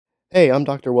Hey, I'm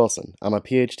Dr. Wilson. I'm a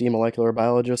PhD molecular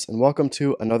biologist, and welcome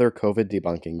to another COVID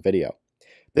debunking video.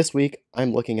 This week,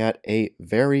 I'm looking at a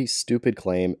very stupid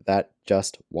claim that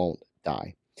just won't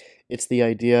die. It's the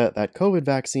idea that COVID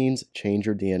vaccines change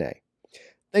your DNA.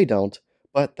 They don't,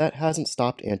 but that hasn't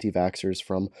stopped anti-vaxxers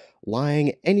from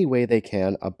lying any way they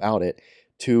can about it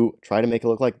to try to make it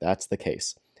look like that's the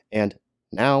case. And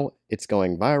now it's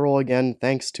going viral again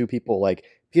thanks to people like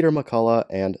Peter McCullough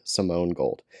and Simone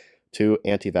Gold, two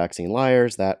anti-vaccine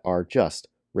liars that are just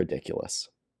ridiculous.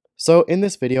 So in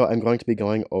this video, I'm going to be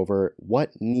going over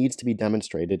what needs to be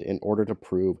demonstrated in order to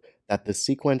prove that the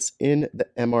sequence in the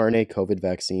mRNA COVID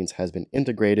vaccines has been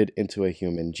integrated into a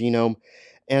human genome,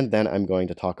 and then I'm going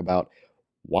to talk about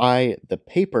why the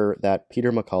paper that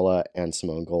Peter McCullough and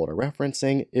Simone Gold are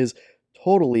referencing is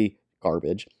totally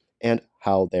garbage and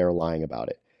how they're lying about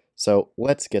it. So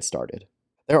let's get started.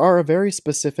 There are a very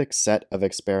specific set of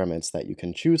experiments that you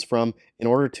can choose from in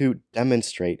order to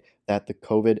demonstrate that the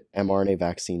COVID mRNA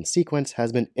vaccine sequence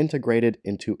has been integrated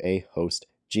into a host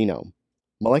genome.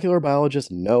 Molecular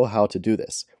biologists know how to do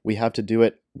this. We have to do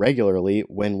it regularly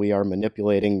when we are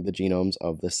manipulating the genomes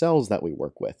of the cells that we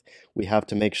work with. We have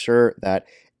to make sure that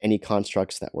any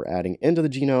constructs that we're adding into the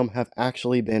genome have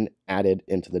actually been added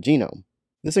into the genome.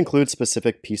 This includes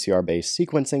specific PCR-based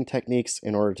sequencing techniques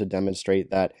in order to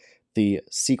demonstrate that the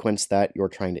sequence that you're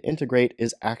trying to integrate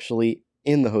is actually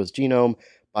in the host genome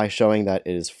by showing that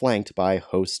it is flanked by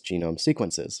host genome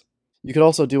sequences. You could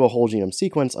also do a whole genome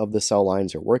sequence of the cell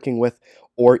lines you're working with,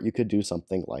 or you could do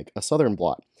something like a southern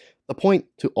blot. The point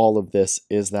to all of this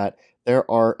is that there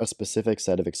are a specific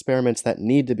set of experiments that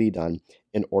need to be done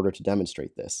in order to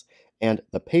demonstrate this. And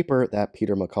the paper that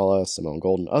Peter McCullough, Simone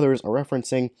Gold, and others are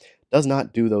referencing does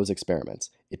not do those experiments.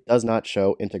 It does not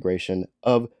show integration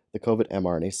of the COVID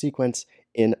mRNA sequence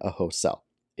in a host cell.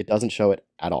 It doesn't show it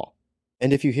at all.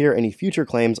 And if you hear any future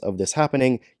claims of this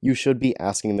happening, you should be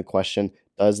asking the question,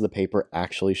 does the paper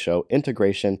actually show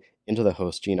integration into the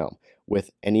host genome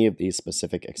with any of these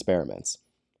specific experiments?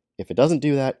 If it doesn't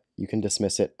do that, you can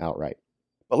dismiss it outright.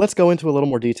 But let's go into a little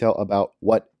more detail about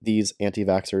what these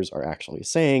anti-vaxxers are actually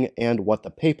saying and what the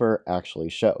paper actually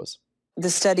shows. The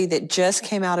study that just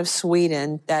came out of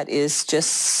Sweden that is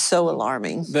just so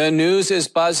alarming. The news is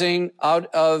buzzing out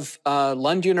of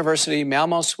Lund University,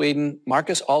 Malmö, Sweden.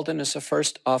 Marcus Alden is the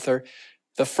first author.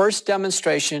 The first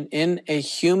demonstration in a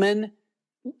human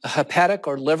hepatic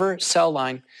or liver cell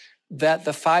line that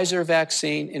the Pfizer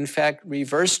vaccine, in fact,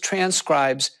 reverse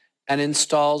transcribes and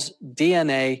installs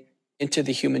DNA into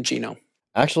the human genome.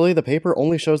 Actually, the paper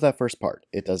only shows that first part.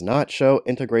 It does not show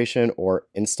integration or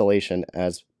installation,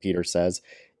 as Peter says,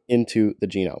 into the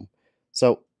genome.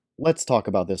 So let's talk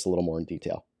about this a little more in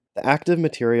detail. The active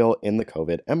material in the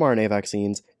COVID mRNA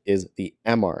vaccines is the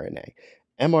mRNA.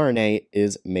 mRNA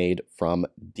is made from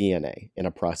DNA in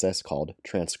a process called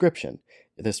transcription.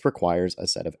 This requires a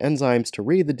set of enzymes to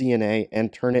read the DNA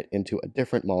and turn it into a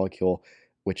different molecule,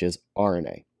 which is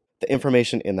RNA. The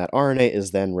information in that RNA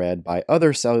is then read by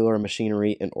other cellular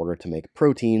machinery in order to make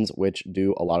proteins, which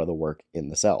do a lot of the work in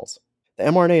the cells. The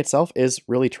mRNA itself is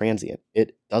really transient.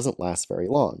 It doesn't last very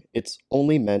long. It's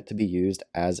only meant to be used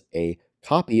as a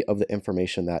copy of the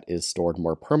information that is stored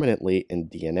more permanently in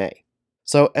DNA.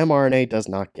 So mRNA does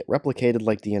not get replicated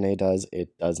like DNA does.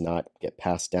 It does not get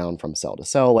passed down from cell to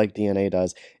cell like DNA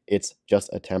does. It's just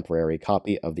a temporary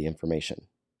copy of the information.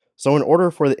 So in order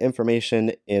for the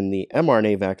information in the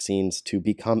mRNA vaccines to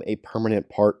become a permanent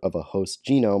part of a host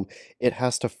genome, it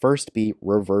has to first be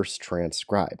reverse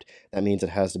transcribed. That means it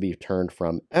has to be turned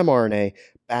from mRNA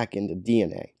back into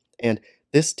DNA. And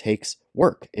this takes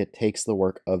work. It takes the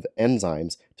work of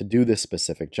enzymes to do this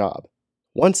specific job.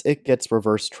 Once it gets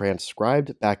reverse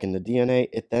transcribed back into DNA,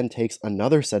 it then takes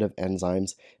another set of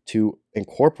enzymes to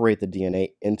incorporate the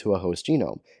DNA into a host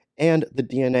genome. And the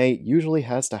DNA usually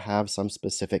has to have some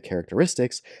specific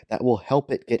characteristics that will help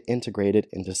it get integrated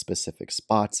into specific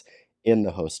spots in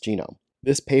the host genome.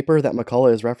 This paper that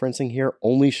McCullough is referencing here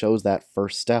only shows that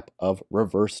first step of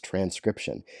reverse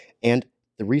transcription, and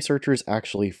the researchers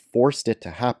actually forced it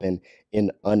to happen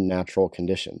in unnatural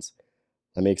conditions.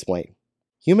 Let me explain.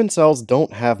 Human cells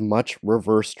don't have much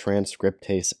reverse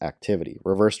transcriptase activity.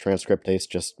 Reverse transcriptase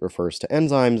just refers to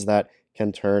enzymes that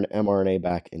can turn mRNA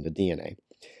back into DNA.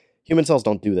 Human cells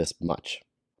don't do this much.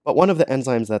 But one of the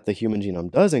enzymes that the human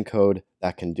genome does encode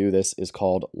that can do this is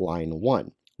called line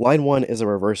 1. Line 1 is a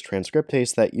reverse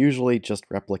transcriptase that usually just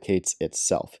replicates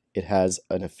itself. It has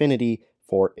an affinity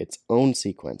for its own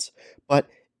sequence, but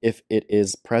if it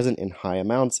is present in high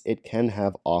amounts, it can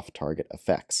have off-target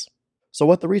effects. So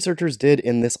what the researchers did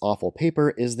in this awful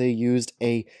paper is they used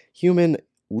a human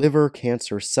liver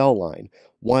cancer cell line,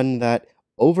 one that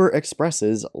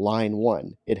overexpresses line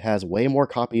 1. It has way more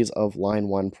copies of line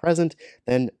 1 present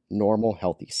than normal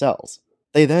healthy cells.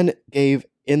 They then gave,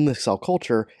 in the cell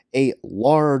culture, a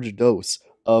large dose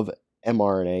of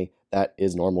mRNA that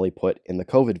is normally put in the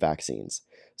COVID vaccines.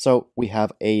 So we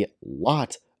have a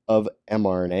lot of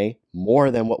mRNA,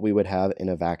 more than what we would have in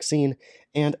a vaccine,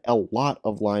 and a lot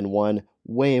of line 1,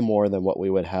 way more than what we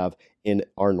would have in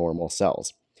our normal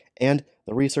cells. And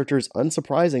the researchers,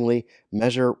 unsurprisingly,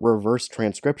 measure reverse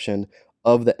transcription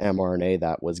of the mRNA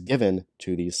that was given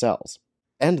to these cells.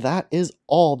 And that is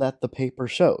all that the paper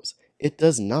shows. It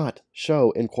does not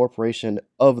show incorporation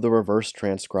of the reverse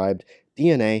transcribed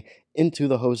DNA into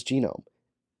the host genome.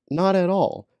 Not at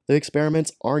all. The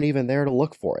experiments aren't even there to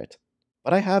look for it.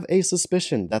 But I have a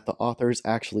suspicion that the authors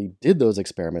actually did those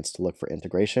experiments to look for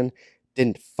integration,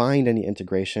 didn't find any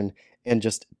integration, and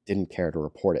just didn't care to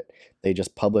report it. They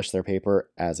just published their paper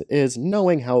as it is,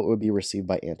 knowing how it would be received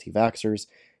by anti-vaxxers,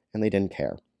 and they didn't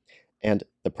care. And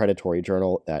the predatory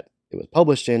journal that it was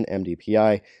published in,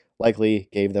 MDPI, likely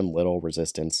gave them little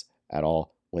resistance at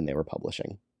all when they were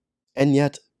publishing. And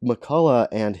yet, McCullough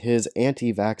and his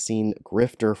anti-vaccine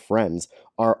grifter friends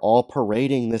are all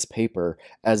parading this paper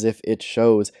as if it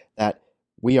shows that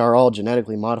we are all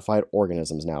genetically modified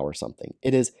organisms now or something.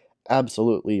 It is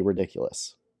absolutely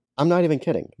ridiculous. I'm not even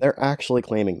kidding. They're actually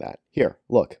claiming that. Here,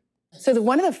 look. So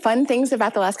one of the fun things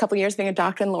about the last couple of years being a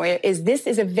doctor and lawyer is this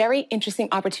is a very interesting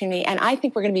opportunity. And I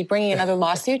think we're going to be bringing another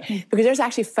lawsuit because there's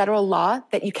actually federal law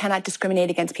that you cannot discriminate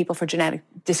against people for genetic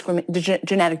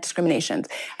discriminations.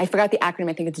 I forgot the acronym.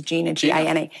 I think it's GINA,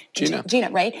 G-I-N-A. GINA,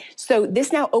 right? So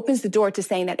this now opens the door to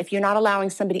saying that if you're not allowing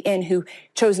somebody in who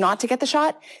chose not to get the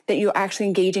shot, that you're actually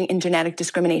engaging in genetic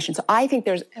discrimination. So I think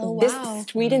this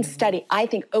Sweden study, I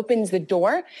think, opens the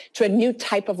door to a new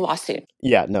type of lawsuit.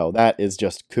 Yeah, no, that is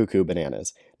just cuckoo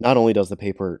bananas. Not only does the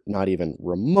paper not even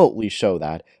remotely show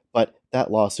that, but that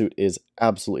lawsuit is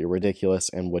absolutely ridiculous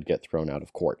and would get thrown out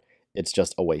of court. It's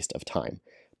just a waste of time.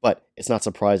 But it's not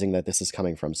surprising that this is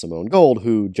coming from Simone Gold,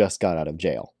 who just got out of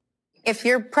jail. If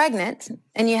you're pregnant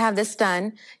and you have this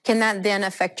done, can that then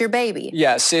affect your baby?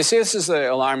 Yes, see, this is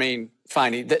the alarming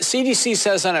finding. The CDC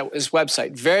says on its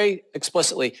website very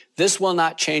explicitly, this will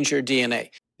not change your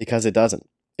DNA. Because it doesn't.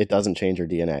 It doesn't change your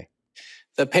DNA.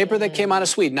 The paper that came out of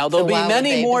Sweden. Now, there'll be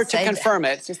many more to confirm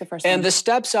it. And the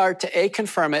steps are to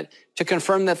confirm it, to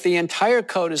confirm that the entire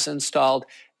code is installed,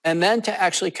 and then to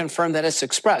actually confirm that it's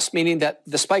expressed, meaning that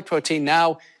the spike protein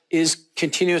now is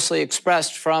continuously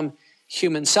expressed from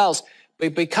human cells.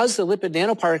 But because the lipid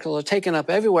nanoparticles are taken up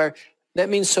everywhere, that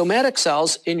means somatic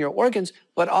cells in your organs,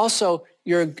 but also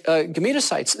your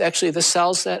gametocytes, actually the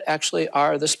cells that actually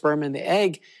are the sperm and the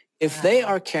egg. If they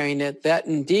are carrying it, that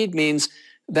indeed means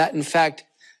that, in fact,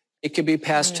 it could be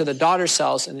passed to the daughter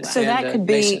cells and that could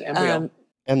be embryo.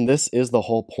 And this is the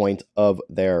whole point of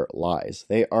their lies.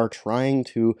 They are trying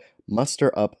to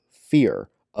muster up fear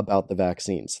about the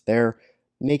vaccines. They're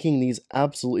making these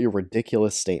absolutely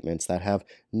ridiculous statements that have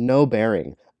no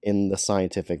bearing in the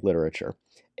scientific literature.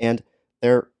 And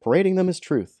they're parading them as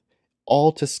truth,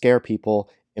 all to scare people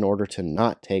in order to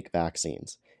not take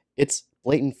vaccines. It's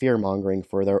blatant fear-mongering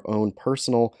for their own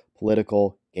personal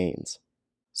political gains.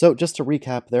 So just to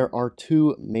recap, there are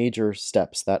two major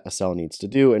steps that a cell needs to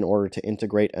do in order to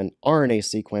integrate an RNA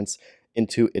sequence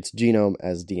into its genome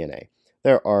as DNA.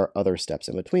 There are other steps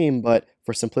in between, but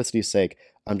for simplicity's sake,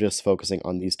 I'm just focusing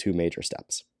on these two major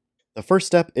steps. The first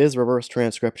step is reverse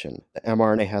transcription. The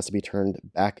mRNA has to be turned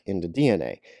back into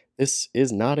DNA. This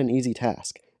is not an easy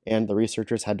task, and the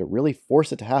researchers had to really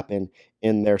force it to happen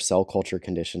in their cell culture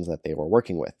conditions that they were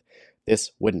working with.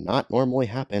 This would not normally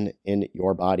happen in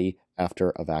your body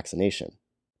after a vaccination.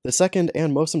 The second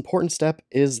and most important step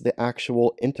is the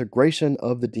actual integration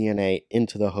of the DNA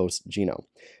into the host genome.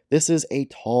 This is a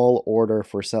tall order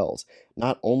for cells.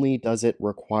 Not only does it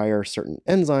require certain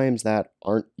enzymes that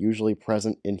aren't usually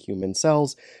present in human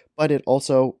cells, but it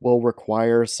also will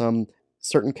require some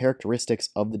certain characteristics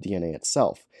of the DNA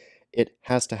itself. It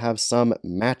has to have some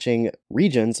matching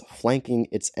regions flanking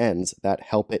its ends that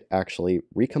help it actually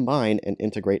recombine and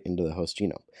integrate into the host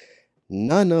genome.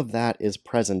 None of that is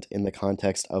present in the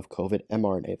context of COVID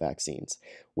mRNA vaccines.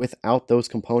 Without those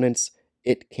components,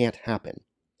 it can't happen.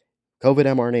 COVID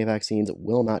mRNA vaccines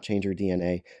will not change your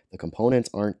DNA. The components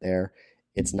aren't there.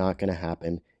 It's not going to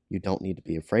happen. You don't need to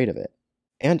be afraid of it.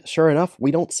 And sure enough, we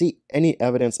don't see any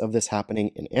evidence of this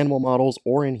happening in animal models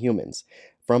or in humans.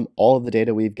 From all of the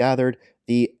data we've gathered,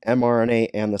 the mRNA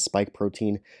and the spike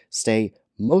protein stay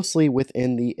mostly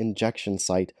within the injection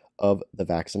site of the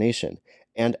vaccination.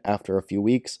 And after a few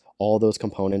weeks, all those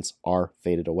components are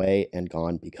faded away and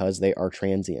gone because they are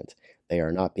transient. They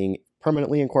are not being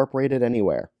permanently incorporated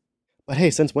anywhere. But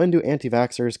hey, since when do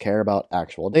anti-vaxxers care about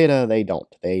actual data? They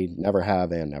don't. They never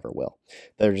have and never will.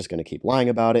 They're just going to keep lying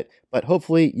about it, but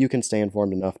hopefully you can stay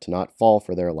informed enough to not fall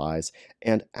for their lies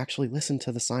and actually listen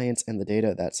to the science and the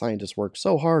data that scientists work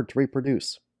so hard to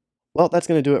reproduce. Well, that's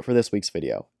going to do it for this week's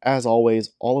video. As always,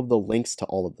 all of the links to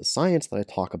all of the science that I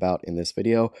talk about in this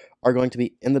video are going to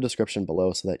be in the description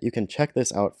below so that you can check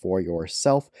this out for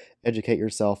yourself, educate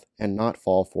yourself, and not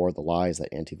fall for the lies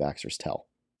that anti-vaxxers tell.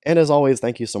 And as always,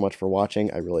 thank you so much for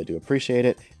watching. I really do appreciate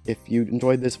it. If you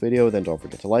enjoyed this video, then don't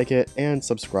forget to like it and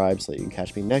subscribe so that you can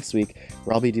catch me next week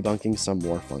where I'll be debunking some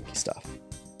more funky stuff.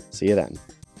 See you then.